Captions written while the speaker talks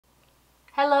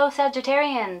Hello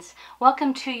Sagittarians!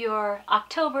 Welcome to your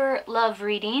October love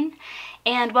reading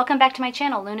and welcome back to my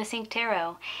channel, Luna Sync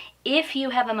Tarot. If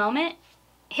you have a moment,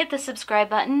 hit the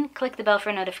subscribe button, click the bell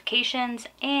for notifications,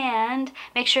 and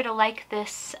make sure to like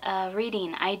this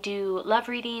reading. I do love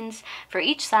readings for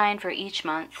each sign for each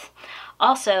month.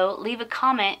 Also, leave a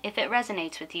comment if it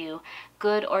resonates with you,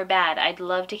 good or bad. I'd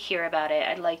love to hear about it.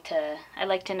 I'd like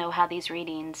to know how these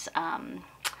readings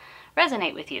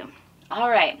resonate with you. All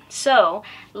right, so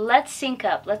let's sync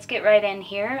up. Let's get right in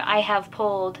here. I have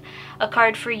pulled a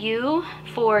card for you,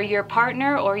 for your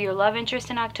partner or your love interest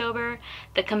in October,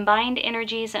 the combined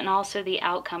energies, and also the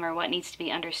outcome, or what needs to be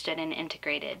understood and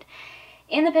integrated.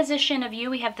 In the position of you,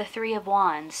 we have the Three of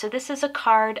Wands. So this is a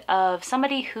card of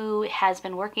somebody who has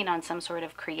been working on some sort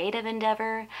of creative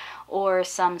endeavor or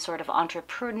some sort of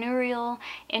entrepreneurial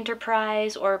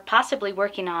enterprise, or possibly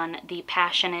working on the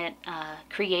passionate,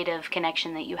 creative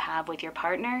connection that you have with your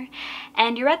partner.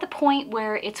 And you're at the point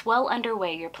where it's well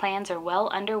underway. Your plans are well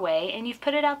underway and you've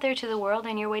put it out there to the world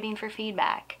and you're waiting for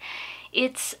feedback.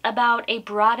 It's about a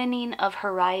broadening of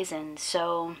horizons.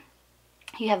 So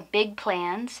you have big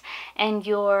plans, and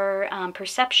your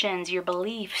perceptions, your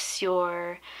beliefs,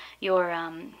 your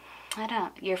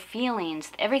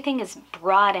feelings, everything is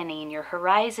broadening. Your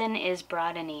horizon is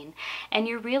broadening, and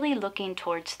you're really looking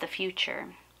towards the future.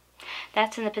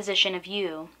 That's in the position of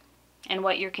you and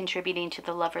what you're contributing to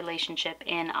the love relationship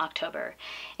in October.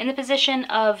 In the position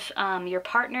of your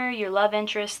partner, your love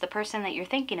interest, the person that you're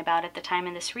thinking about at the time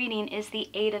of this reading, is the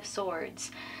Eight of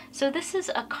Swords. So this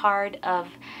is a card of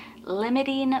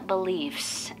limiting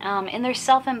beliefs, and they're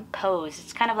self-imposed.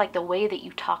 It's kind of like the way that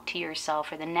you talk to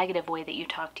yourself, or the negative way that you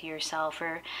talk to yourself,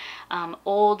 or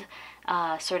old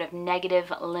sort of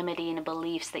negative limiting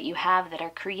beliefs that you have that are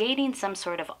creating some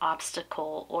sort of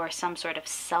obstacle or some sort of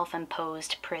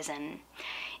self-imposed prison.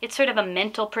 It's sort of a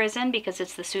mental prison because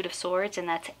it's the Suit of Swords, and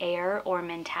that's air or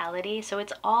mentality. So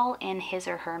it's all in his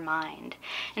or her mind.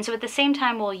 And so at the same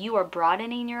time, while you are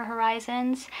broadening your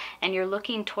horizons and you're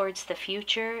looking towards the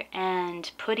future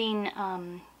and putting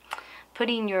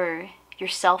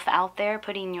yourself out there,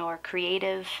 putting your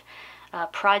creative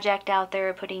project out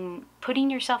there,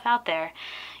 putting yourself out there,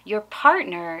 your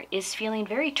partner is feeling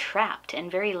very trapped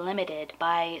and very limited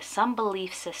by some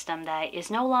belief system that is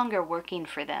no longer working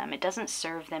for them. It doesn't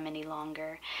serve them any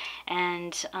longer,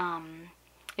 and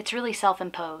it's really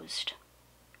self-imposed.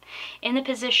 In the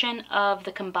position of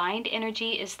the combined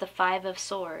energy is the Five of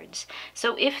Swords.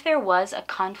 So if there was a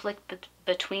conflict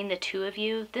between the two of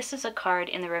you, this is a card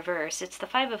in the reverse. It's the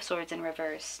Five of Swords in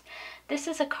reverse. This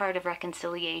is a card of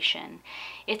reconciliation.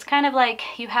 It's kind of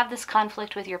like you have this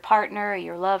conflict with your partner or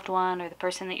your loved one or the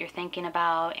person that you're thinking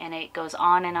about, and it goes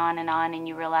on and on and on, and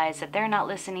you realize that they're not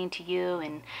listening to you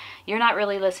and you're not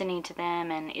really listening to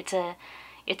them, and it's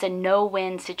a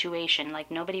no-win situation. Like,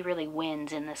 nobody really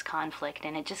wins in this conflict,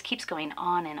 and it just keeps going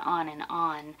on and on and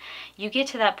on. You get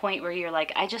to that point where you're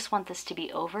like, I just want this to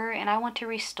be over, and I want to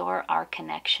restore our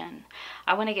connection.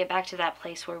 I want to get back to that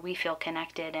place where we feel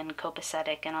connected and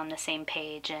copacetic and on the same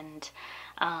page. And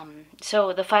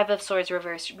so the Five of Swords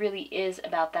reverse really is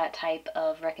about that type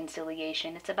of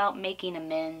reconciliation. It's about making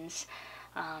amends.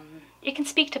 It can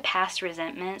speak to past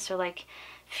resentment, so like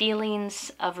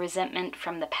feelings of resentment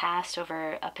from the past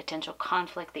over a potential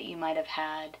conflict that you might have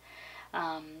had,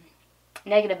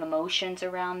 negative emotions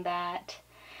around that.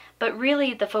 But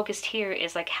really the focus here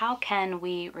is like, how can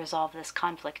we resolve this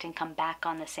conflict and come back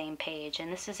on the same page?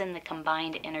 And this is in the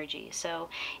combined energy, so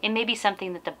it may be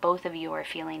something that the both of you are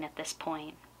feeling at this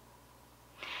point.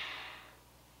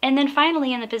 And then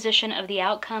finally, in the position of the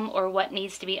outcome, or what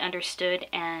needs to be understood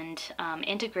and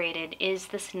integrated, is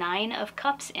this Nine of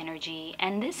Cups energy.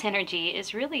 And this energy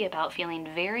is really about feeling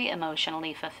very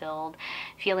emotionally fulfilled,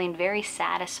 feeling very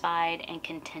satisfied and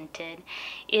contented.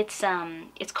 It's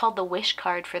called the Wish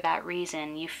card for that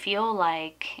reason. You feel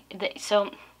like so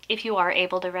if you are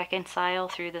able to reconcile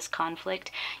through this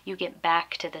conflict, you get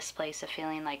back to this place of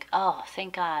feeling like, oh,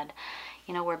 thank God.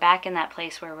 You know, we're back in that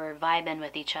place where we're vibing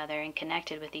with each other and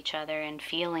connected with each other and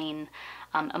feeling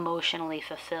emotionally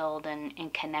fulfilled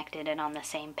and connected and on the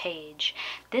same page.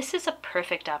 This is a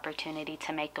perfect opportunity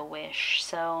to make a wish.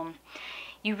 So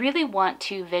you really want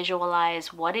to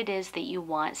visualize what it is that you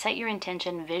want. Set your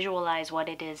intention, visualize what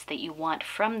it is that you want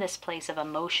from this place of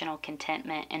emotional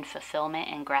contentment and fulfillment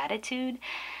and gratitude,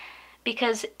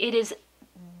 because it is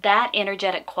that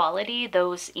energetic quality,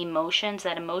 those emotions,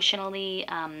 that emotional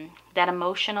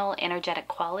energetic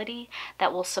quality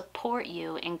that will support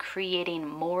you in creating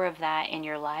more of that in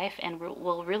your life, and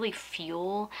will really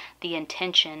fuel the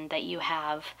intention that you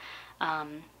have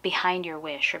behind your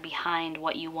wish or behind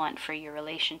what you want for your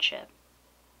relationship.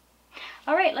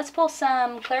 All right, let's pull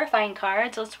some clarifying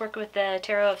cards. Let's work with the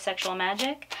Tarot of Sexual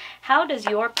Magic. How does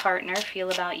your partner feel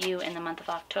about you in the month of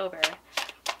October?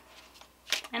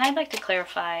 And I'd like to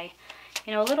clarify,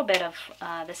 you know, a little bit of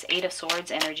this Eight of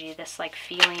Swords energy, this like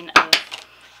feeling of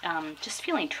just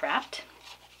feeling trapped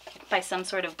by some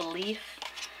sort of belief,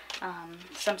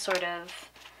 some sort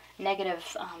of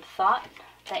negative thought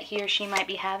that he or she might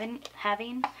be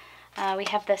having. We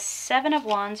have the Seven of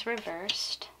Wands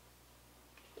reversed.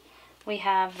 We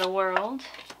have the World.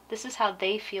 This is how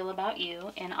they feel about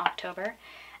you in October.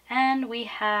 And we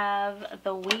have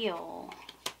the Wheel.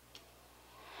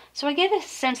 So I get a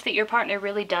sense that your partner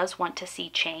really does want to see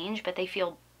change, but they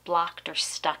feel blocked or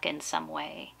stuck in some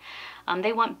way.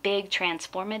 They want big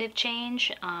transformative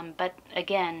change, but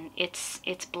again,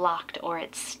 it's blocked or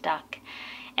it's stuck.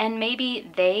 And maybe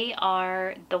they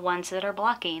are the ones that are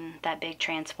blocking that big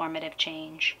transformative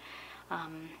change.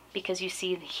 Because you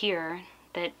see here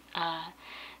that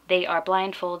they are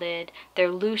blindfolded, they're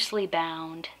loosely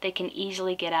bound, they can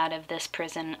easily get out of this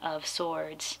prison of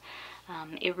swords.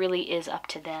 It really is up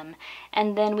to them.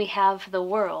 And then we have the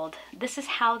World. This is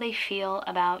how they feel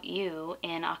about you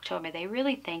in October. They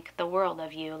really think the world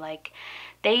of you. Like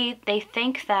they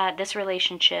think that this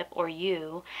relationship or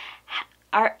you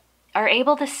are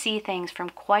able to see things from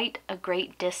quite a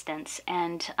great distance,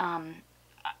 and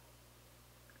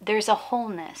there's a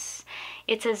wholeness.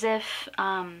 It's as if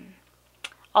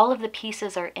all of the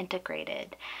pieces are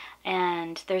integrated,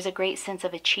 and there's a great sense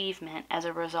of achievement as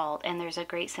a result, and there's a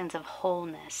great sense of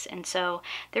wholeness. And so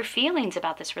their feelings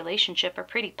about this relationship are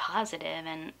pretty positive,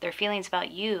 and their feelings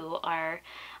about you are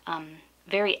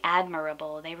very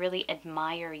admirable. They really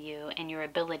admire you and your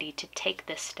ability to take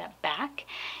this step back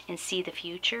and see the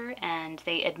future, and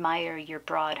they admire your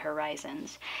broad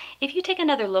horizons. If you take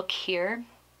another look here,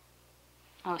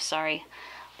 oh sorry,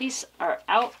 these are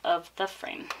out of the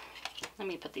frame. Let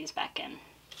me put these back in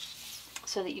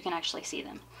so that you can actually see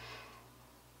them,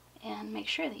 and make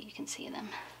sure that you can see them.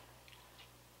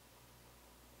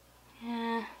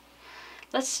 Yeah.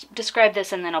 Let's describe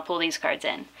this and then I'll pull these cards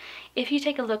in. If you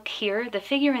take a look here, the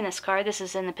figure in this card, this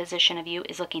is in the position of you,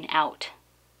 is looking out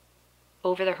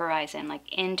over the horizon, like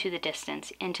into the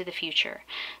distance, into the future.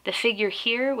 The figure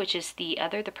here, which is the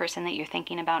person that you're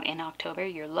thinking about in October,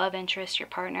 your love interest, your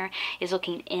partner, is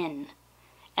looking in.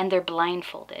 And they're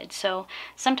blindfolded. So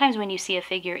sometimes when you see a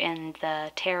figure in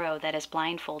the tarot that is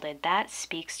blindfolded, that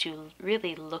speaks to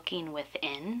really looking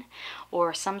within,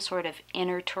 or some sort of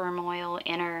inner turmoil,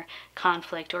 inner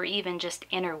conflict, or even just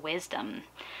inner wisdom.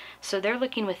 So they're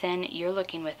looking within, you're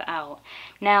looking without.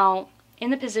 Now, in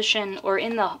the position, or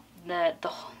in the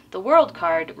World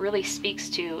card really speaks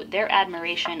to their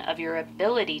admiration of your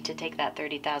ability to take that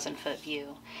 30,000 foot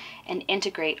view and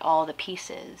integrate all the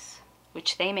pieces,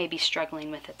 which they may be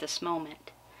struggling with at this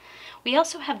moment. We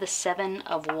also have the Seven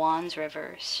of Wands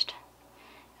reversed.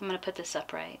 I'm going to put this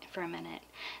upright for a minute.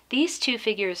 These two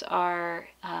figures are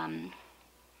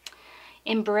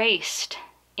embraced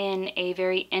in a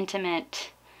very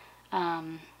intimate,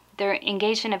 they're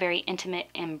engaged in a very intimate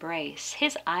embrace.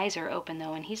 His eyes are open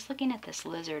though, and he's looking at this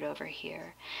lizard over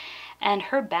here, and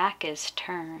her back is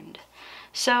turned.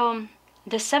 So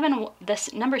this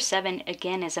number 7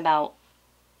 again is about,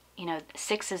 you know,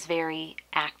 6 is very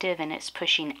active and it's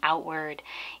pushing outward.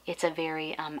 It's a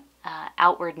very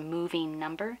outward moving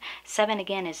number. 7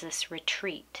 again is this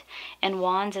retreat. And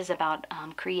Wands is about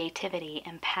creativity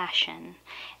and passion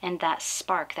and that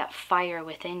spark, that fire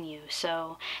within you.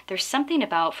 So there's something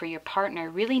about, for your partner,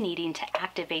 really needing to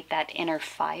activate that inner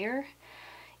fire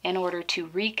in order to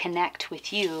reconnect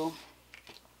with you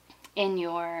in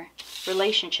your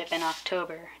relationship in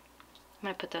October. I'm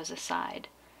going to put those aside.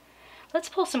 Let's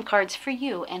pull some cards for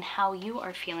you and how you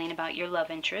are feeling about your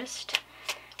love interest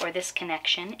or this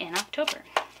connection in October.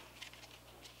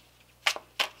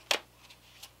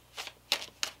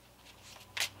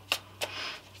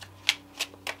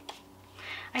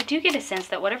 I do get a sense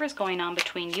that whatever's going on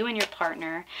between you and your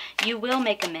partner, you will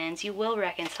make amends, you will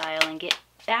reconcile and get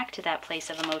back to that place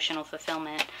of emotional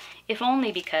fulfillment, if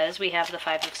only because we have the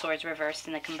Five of Swords reversed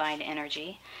in the combined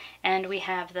energy, and we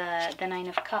have the Nine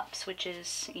of Cups, which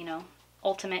is, you know,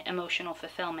 ultimate emotional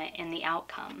fulfillment in the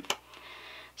outcome.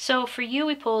 So for you,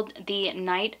 we pulled the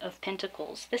Knight of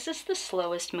Pentacles. This is the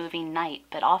slowest moving knight,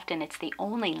 but often it's the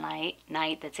only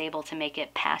knight that's able to make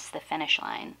it past the finish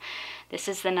line. This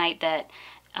is the knight that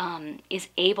is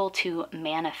able to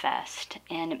manifest,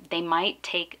 and they might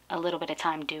take a little bit of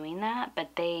time doing that,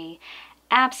 but they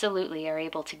absolutely are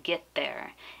able to get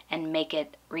there and make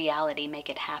it reality, make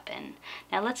it happen.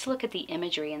 Now let's look at the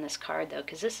imagery in this card though,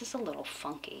 because this is a little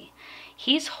funky.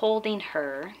 He's holding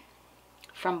her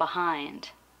from behind,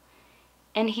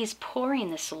 And he's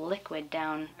pouring this liquid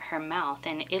down her mouth,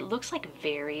 and it looks like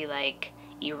very like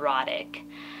erotic.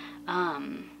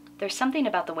 There's something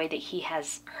about the way that he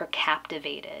has her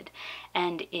captivated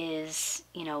and is,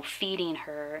 you know, feeding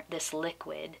her this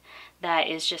liquid that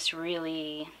is just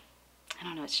really, I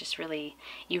don't know, it's just really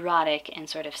erotic and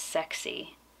sort of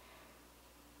sexy.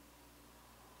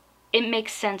 It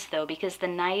makes sense though, because the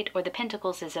Knight or the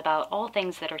Pentacles is about all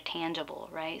things that are tangible,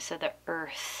 right? So the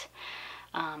earth,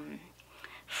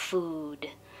 food,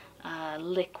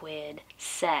 liquid,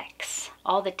 sex,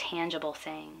 all the tangible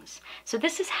things. So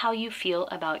this is how you feel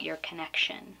about your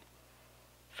connection.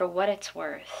 For what it's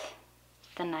worth,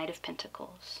 the Knight of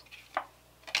Pentacles.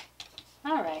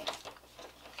 All right,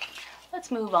 let's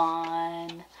move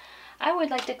on. I would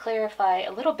like to clarify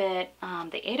a little bit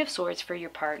the Eight of Swords for your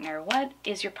partner. What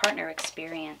is your partner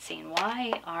experiencing?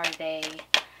 Why are they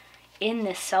in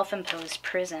this self-imposed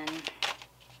prison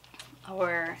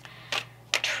or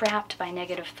trapped by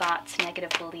negative thoughts,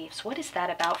 negative beliefs? What is that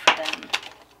about for them?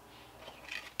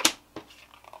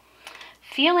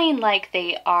 Feeling like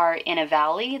they are in a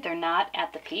valley, they're not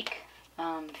at the peak.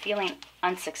 Feeling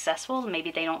unsuccessful, maybe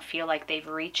they don't feel like they've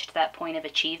reached that point of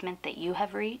achievement that you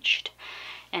have reached,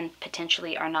 and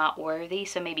potentially are not worthy,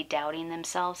 so maybe doubting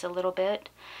themselves a little bit,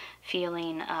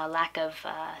 feeling a lack of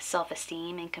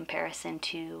self-esteem in comparison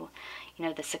to, you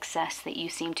know, the success that you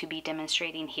seem to be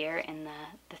demonstrating here in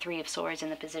the Three of Swords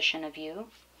in the position of you.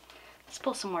 Let's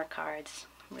pull some more cards.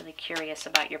 I'm really curious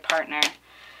about your partner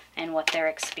and what they're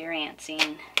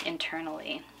experiencing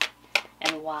internally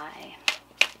and why.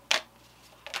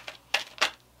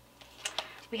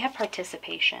 We have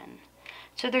participation.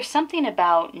 So there's something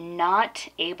about not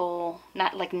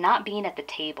being at the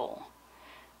table,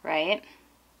 right?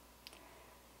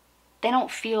 They don't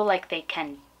feel like they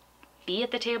can be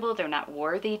at the table. They're not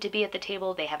worthy to be at the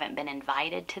table. They haven't been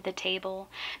invited to the table.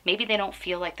 Maybe they don't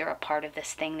feel like they're a part of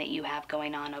this thing that you have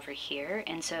going on over here.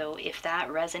 And so if that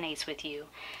resonates with you,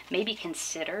 maybe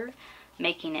consider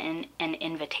making an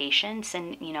invitation,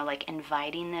 like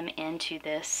inviting them into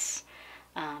this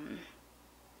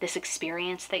this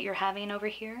experience that you're having over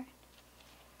here.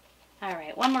 All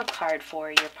right, one more card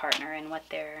for your partner and what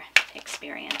they're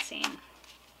experiencing.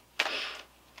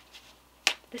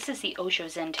 This is the Osho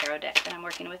Zen Tarot deck that I'm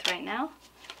working with right now.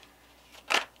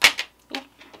 Ooh,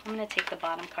 I'm going to take the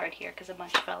bottom card here because a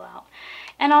bunch fell out.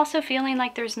 And also feeling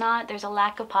like there's a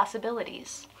lack of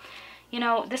possibilities. You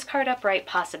know, this card upright,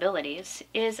 possibilities,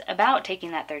 is about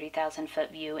taking that 30,000 foot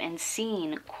view and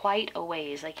seeing quite a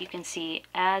ways. Like you can see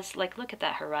look at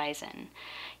that horizon.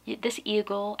 This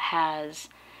eagle has,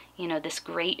 you know, this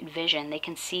great vision. They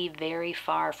can see very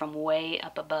far from way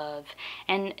up above.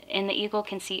 And the eagle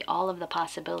can see all of the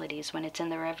possibilities. When it's in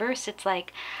the reverse, it's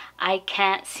like, I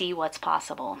can't see what's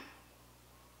possible.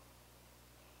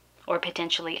 Or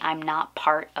potentially, I'm not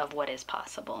part of what is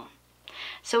possible.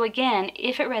 So again,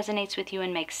 if it resonates with you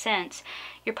and makes sense,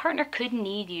 your partner could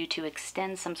need you to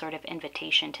extend some sort of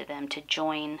invitation to them to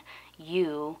join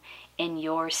you in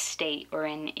your state or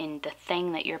in the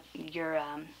thing that you're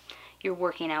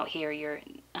working out here. You're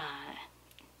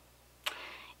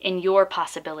in your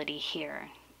possibility here.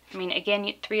 I mean,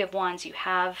 again, Three of Wands.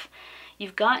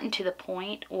 You've gotten to the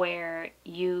point where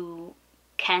you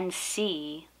can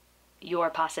see your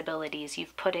possibilities.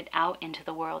 You've put it out into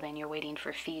the world and you're waiting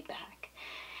for feedback.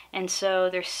 And so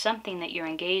there's something that you're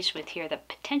engaged with here that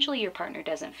potentially your partner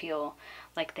doesn't feel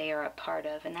like they are a part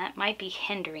of, and that might be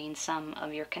hindering some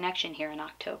of your connection here in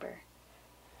October.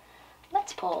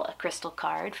 Let's pull a crystal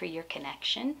card for your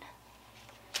connection.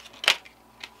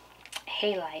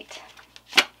 Halite.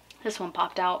 This one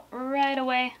popped out right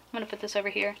away. I'm going to put this over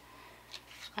here.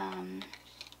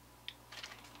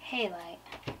 Halite.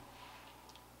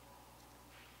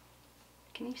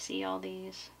 Can you see all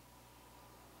these?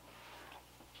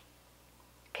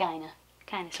 Kinda,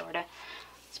 sorta.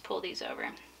 Let's pull these over.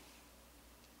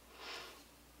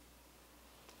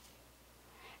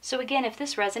 So again, if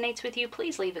this resonates with you,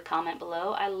 please leave a comment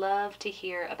below. I love to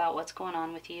hear about what's going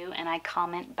on with you, and I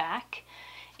comment back.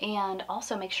 And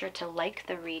also make sure to like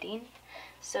the reading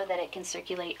so that it can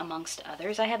circulate amongst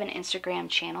others. I have an Instagram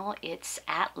channel. It's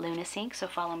 @LunaSync, so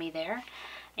follow me there.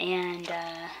 And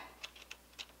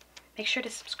make sure to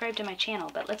subscribe to my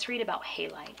channel. But let's read about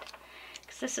halite.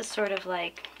 This is sort of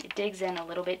like, it digs in a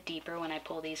little bit deeper when I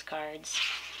pull these cards.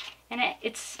 And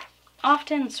it's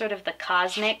often sort of the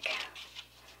cosmic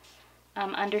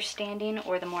understanding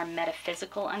or the more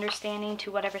metaphysical understanding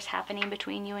to whatever's happening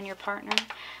between you and your partner.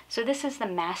 So this is the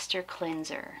Master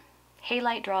Cleanser.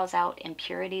 Halite draws out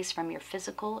impurities from your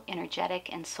physical,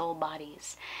 energetic, and soul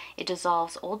bodies. It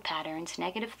dissolves old patterns,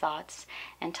 negative thoughts,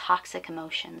 and toxic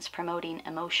emotions, promoting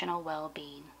emotional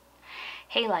well-being.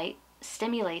 Halite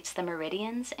stimulates the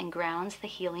meridians and grounds the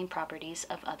healing properties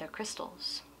of other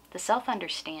crystals. The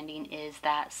self-understanding is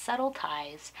that subtle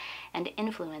ties and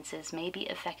influences may be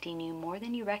affecting you more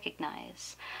than you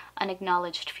recognize.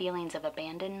 Unacknowledged feelings of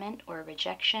abandonment or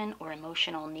rejection or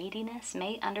emotional neediness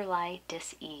may underlie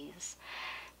dis-ease.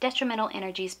 Detrimental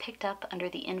energies picked up under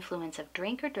the influence of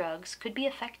drink or drugs could be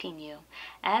affecting you,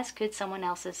 as could someone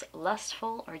else's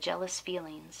lustful or jealous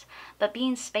feelings. But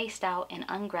being spaced out and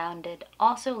ungrounded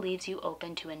also leaves you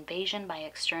open to invasion by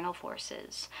external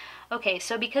forces. Okay,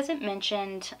 so because it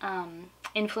mentioned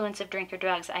influence of drink or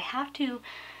drugs, I have to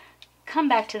come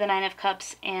back to the Nine of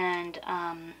Cups and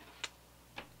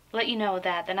let you know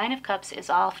that the Nine of Cups is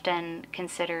often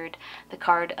considered the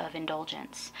card of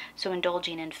indulgence. So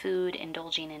indulging in food,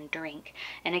 indulging in drink.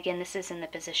 And again, this is in the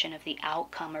position of the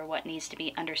outcome or what needs to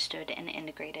be understood and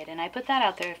integrated. And I put that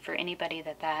out there for anybody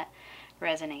that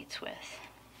resonates with.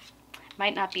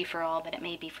 Might not be for all, but it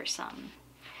may be for some.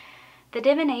 The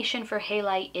divination for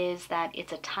halite is that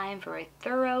it's a time for a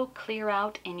thorough clear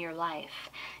out in your life.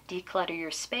 Declutter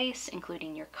your space,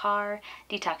 including your car,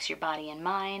 detox your body and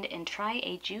mind, and try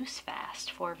a juice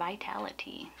fast for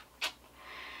vitality.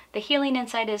 The healing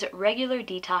insight is regular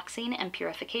detoxing and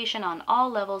purification on all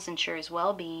levels ensures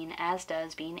well-being, as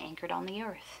does being anchored on the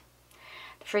earth.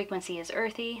 The frequency is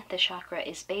earthy, the chakra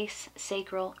is base,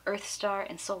 sacral, earth star,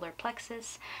 and solar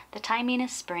plexus. The timing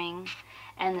is spring,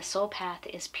 and the soul path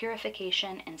is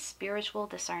purification and spiritual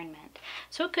discernment.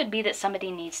 So it could be that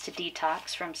somebody needs to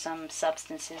detox from some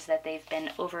substances that they've been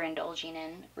overindulging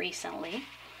in recently,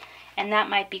 and that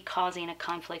might be causing a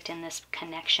conflict in this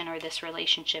connection or this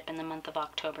relationship in the month of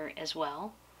October as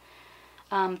well.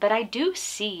 But I do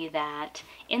see that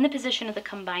in the position of the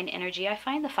combined energy, I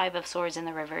find the Five of Swords in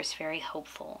the reverse very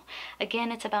hopeful.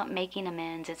 Again, it's about making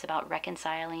amends. It's about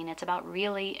reconciling. It's about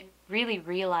really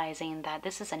realizing that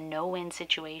this is a no-win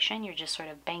situation. You're just sort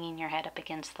of banging your head up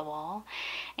against the wall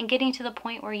and getting to the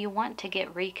point where you want to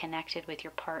get reconnected with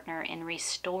your partner and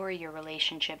restore your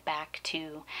relationship back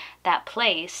to that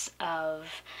place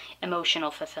of emotional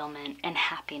fulfillment and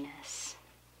happiness.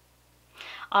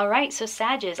 All right, so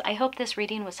Sagittarius, I hope this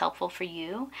reading was helpful for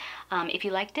you. If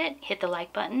you liked it, hit the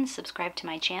like button, subscribe to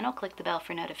my channel, click the bell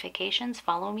for notifications,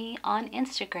 follow me on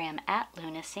Instagram at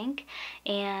Lunasync,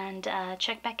 and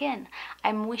check back in.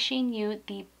 I'm wishing you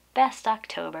the best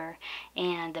October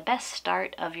and the best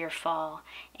start of your fall,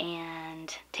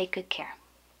 and take good care.